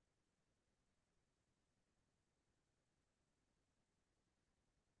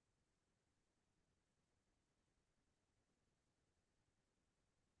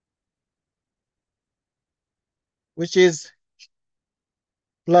 Which is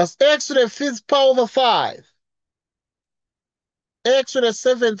plus x to the 5th power over 5, x to the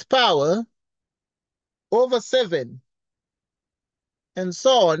 7th power over 7, and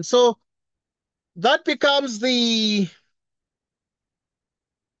so on. So that becomes the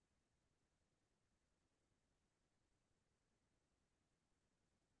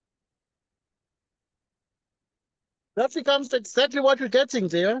that becomes exactly what we're getting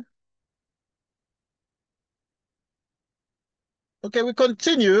there. Okay, we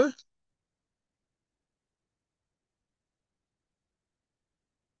continue.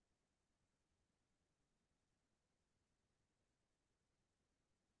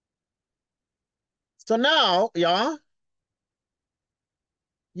 So now, yeah.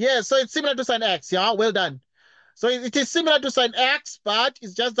 Yeah, so it's similar to sine x. Yeah, well done. So it is similar to sine x, but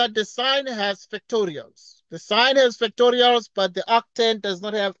it's just that the sign has factorials. The sign has factorials, but the arctant does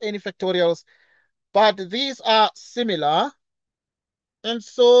not have any factorials. But these are similar. And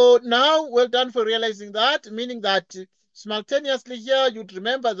so now, well done for realizing that, meaning that simultaneously here, you'd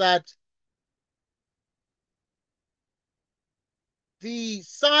remember that the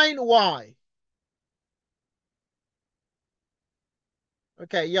sine y,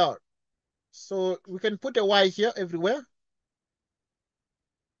 okay, yeah. So we can put a y here everywhere.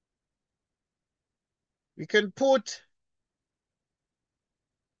 We can put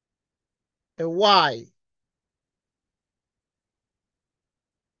a y.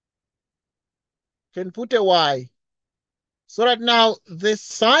 Can put a y. So right now, the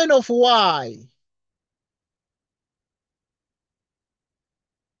sine of y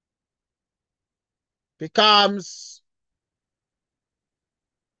becomes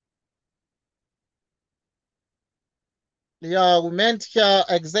yeah, we meant here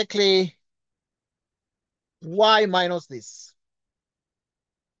exactly y minus this.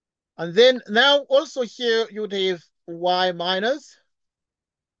 And then now also here you'd have y minus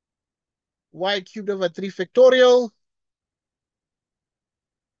y cubed over 3 factorial,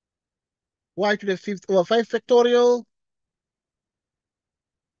 y to the 5th over 5 factorial,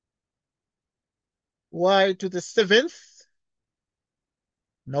 y to the 7th.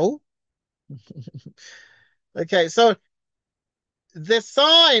 No. Okay, so the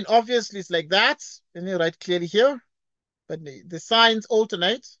sign obviously is like that. Let me write clearly here. But the signs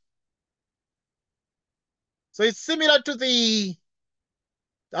alternate. So it's similar to the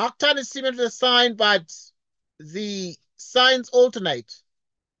arctan is similar to the sign, but the signs alternate.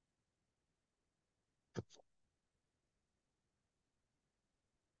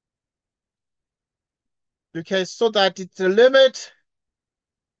 Okay, so that it's a limit.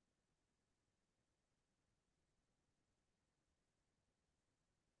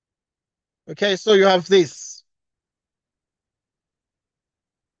 Okay, so you have this.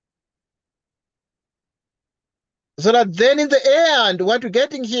 So that then in the end, what we're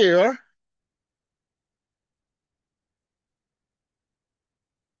getting here,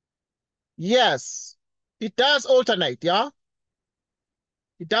 yes, it does alternate, yeah?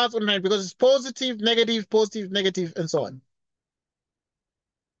 It does alternate because it's positive, negative, and so on.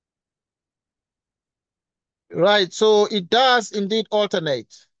 Right, so it does indeed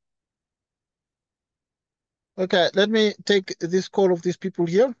alternate. Okay, let me take this call of these people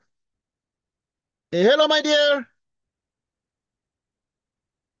here. Hello, my dear.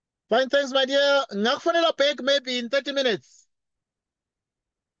 Fine, thanks, my dear. Ngakufanele back maybe in 30 minutes.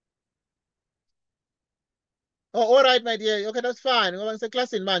 Oh, all right, my dear. Okay, that's fine. Ngoba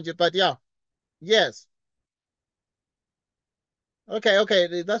ngiseklasi manje, but yeah. Yes. Okay,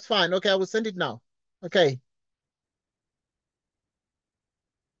 okay, that's fine. Okay, I will send it now. Okay.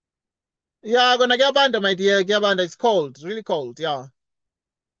 Yeah, gonna get banda, my dear. Get banda. It's cold. It's really cold. Yeah.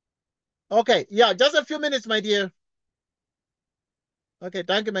 Okay. Yeah, just a few minutes, my dear. Okay,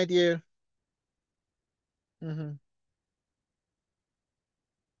 thank you, my dear. Mm-hmm.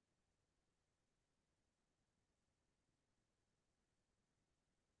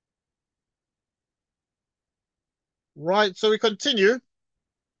 Right, so we continue.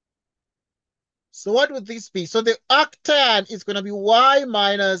 So what would this be? So the arctan is going to be y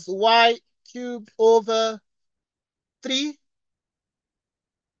minus y cubed over 3.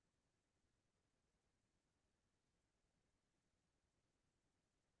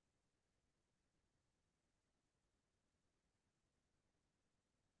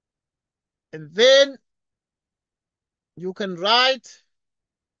 And then you can write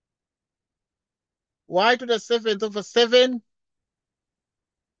y to the 7th over 7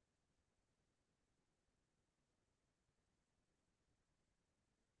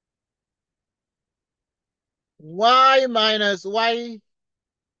 y minus y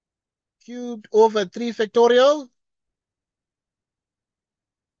cubed over 3 factorial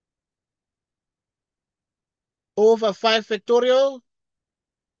over 5 factorial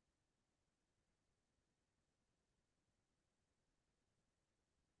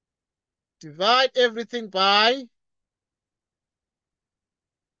divide everything by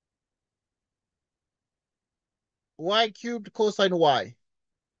y cubed cosine y.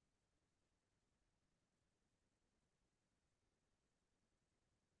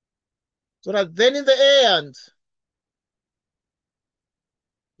 So that then in the end,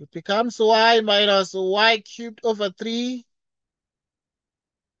 it becomes y minus y cubed over 3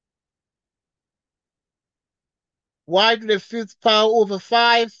 y to the 5th power over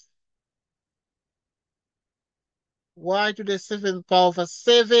 5 y to the 7th power over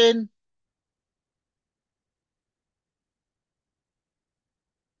 7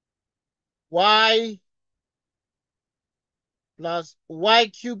 y plus y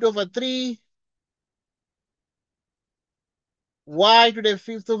cubed over 3 y to the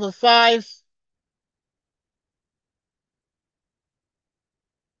 5th over 5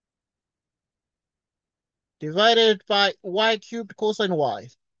 divided by y cubed cosine y.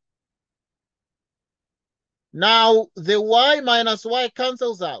 Now the y minus y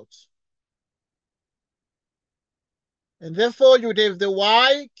cancels out. And therefore you'd have the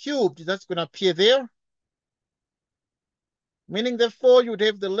y cubed, that's going to appear there. Meaning therefore you'd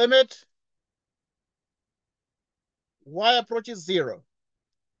have the limit y approaches 0.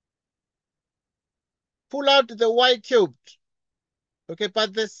 Pull out the y cubed. Okay,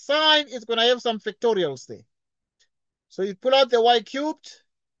 but the sign is going to have some factorials there. So you pull out the y cubed.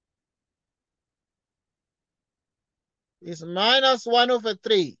 is minus 1 over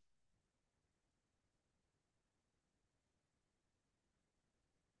 3.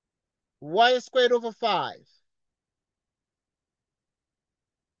 Y squared over 5.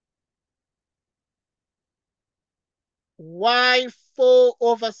 Y 4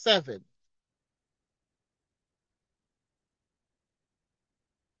 over 7.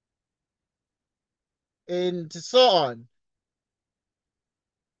 And so on.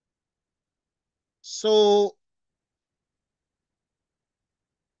 So,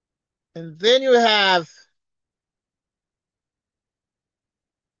 and then you have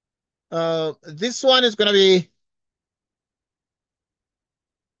this one is going to be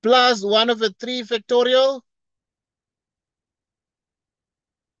plus 1 over 3 factorial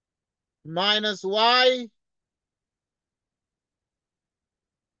minus y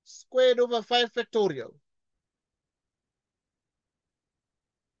squared over 5 factorial.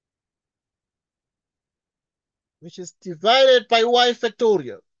 Which is divided by y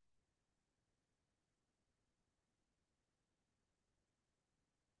factorial.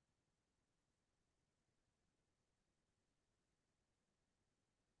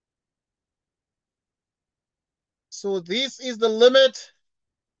 So this is the limit.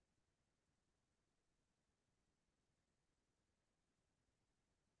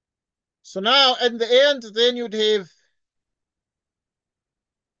 So now at the end, then you'd have,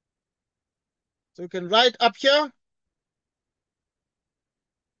 so you can write up here.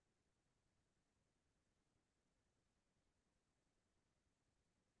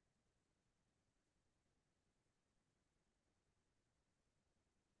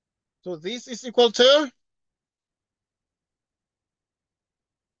 So this is equal to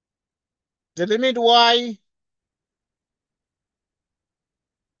the limit y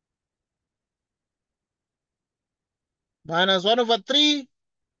minus 1 over 3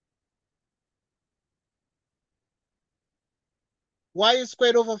 y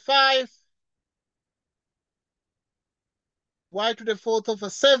squared over 5 y to the 4th over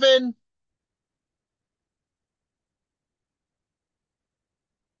 7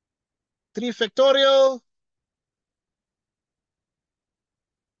 3 factorial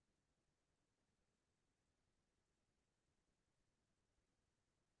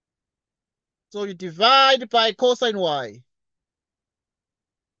so you divide by cosine y.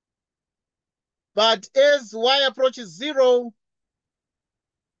 But as y approaches 0,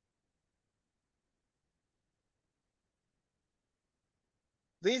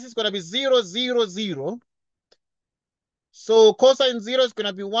 this is going to be 0, 0, 0. So cosine 0 is going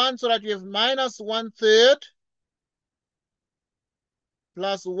to be 1, so that you have minus 1/3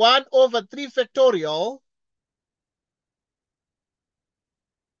 plus 1 over 3 factorial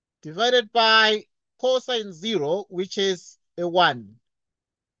divided by cosine 0, which is a 1.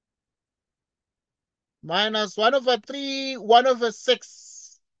 Minus 1 over 3, 1 over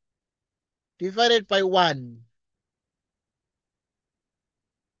 6 divided by 1.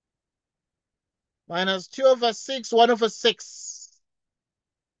 Minus 2 over 6, 1 over 6.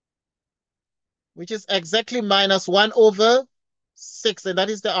 Which is exactly minus 1 over 6. And that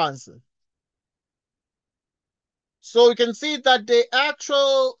is the answer. So you can see that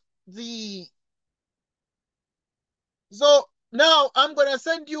so now I'm going to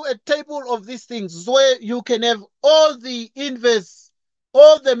send you a table of these things where you can have all the inverse,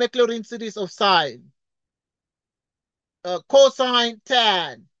 all the Maclaurin series of sine, cosine,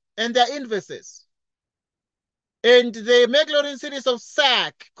 tan, and their inverses. And the Maclaurin series of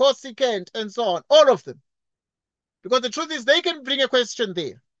sec, cosecant, and so on, all of them. Because the truth is they can bring a question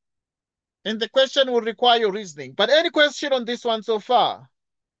there. And the question will require your reasoning. But any question on this one so far?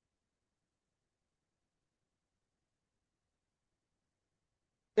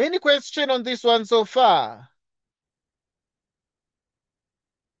 Any question on this one so far?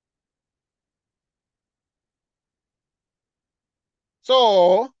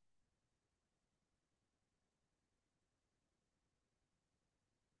 So,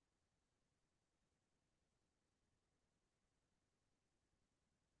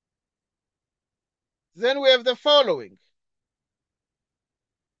 then we have the following.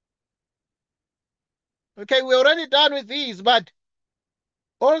 Okay, we're already done with these, but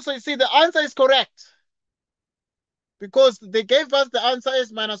also you see the answer is correct. Because they gave us the answer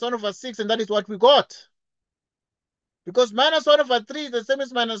is minus 1 over 6, and that is what we got. Because minus 1 over 3 is the same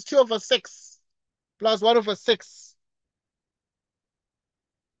as minus 2 over 6 plus 1 over 6.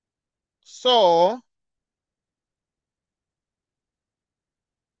 So,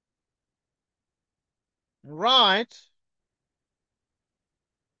 right.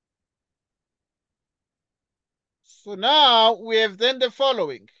 So now we have then the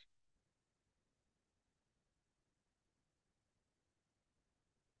following.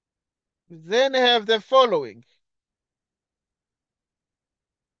 then have the following.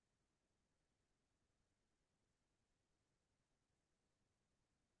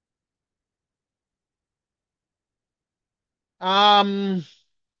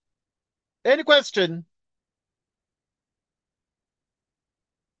 Any question?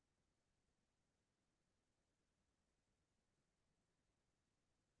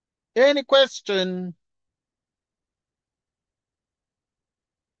 Any question?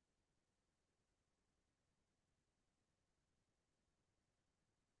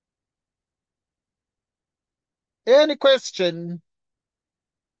 Any question?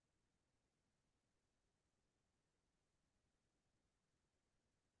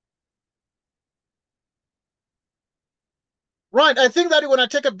 Right, I think that we're going to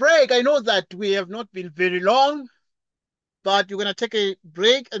take a break. I know that we have not been very long, but we're going to take a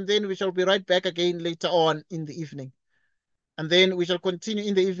break and then we shall be right back again later on in the evening. And then we shall continue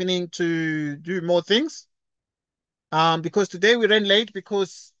in the evening to do more things. Because today we ran late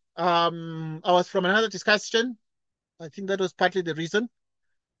because I was from another discussion. I think that was partly the reason.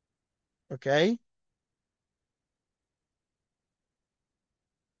 Okay.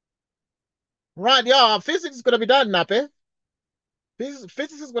 Right, yeah, physics is going to be done, Nape.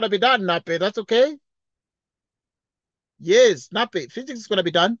 Physics is going to be done, Nape. That's okay. Yes, Nape. Physics is going to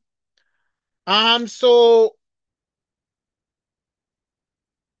be done. So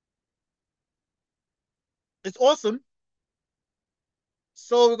it's awesome.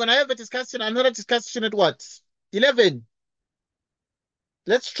 So we're going to have a discussion, another discussion at what? 11.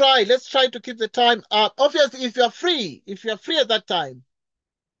 Let's try to keep the time up. Obviously, if you're free at that time,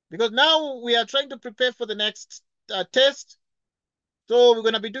 because now we are trying to prepare for the next test. So we're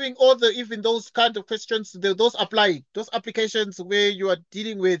going to be doing all the, even those kind of questions, those applications where you are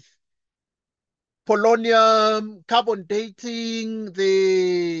dealing with polonium, carbon dating,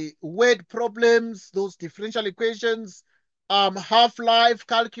 the word problems, those differential equations, half-life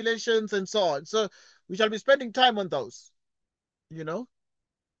calculations, and so on. So we shall be spending time on those, you know.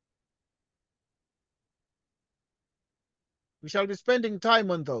 We shall be spending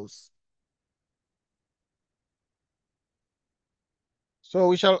time on those. So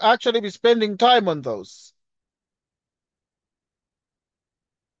we shall actually be spending time on those.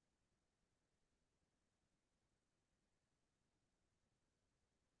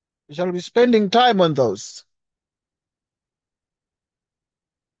 We shall be spending time on those.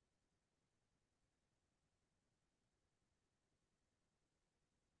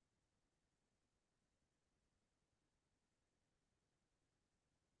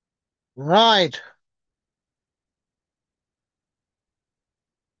 Right.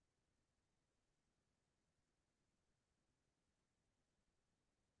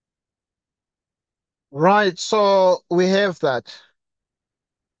 Right. So we have that.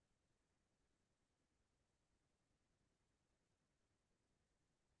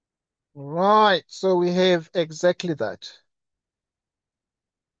 Right. So we have exactly that.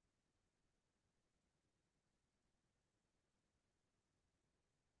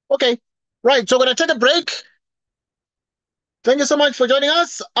 Okay. Right. So we're going to take a break. Thank you so much for joining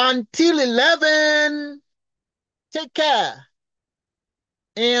us. Until 11, take care.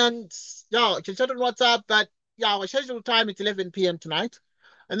 And yeah, you can chat on WhatsApp, but yeah, our scheduled time is 11 p.m. tonight.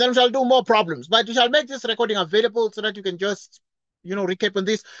 And then we shall do more problems. But we shall make this recording available so that you can just, recap on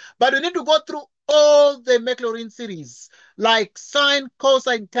this. But we need to go through all the Maclaurin series, like sine,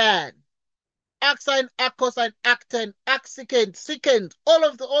 cosine, tan, arcsine, arccosine, arctan, arcsecant, secant,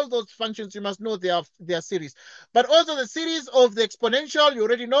 all those functions, you must know their series. But also the series of the exponential, you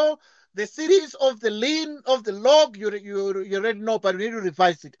already know. The series of the ln, of the log, you already know, but we need to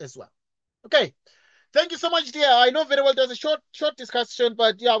revise it as well. Okay. Thank you so much, dear. I know very well there's a short discussion,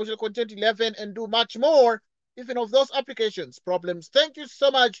 but yeah, we shall continue to 11 and do much more, even of those applications problems. Thank you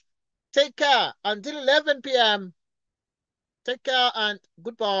so much. Take care. Until 11 p.m. Take care and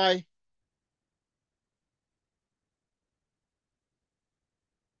goodbye.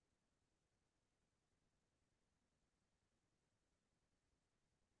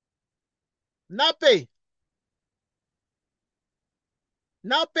 Nape,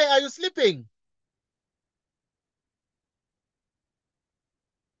 Nape, are you sleeping?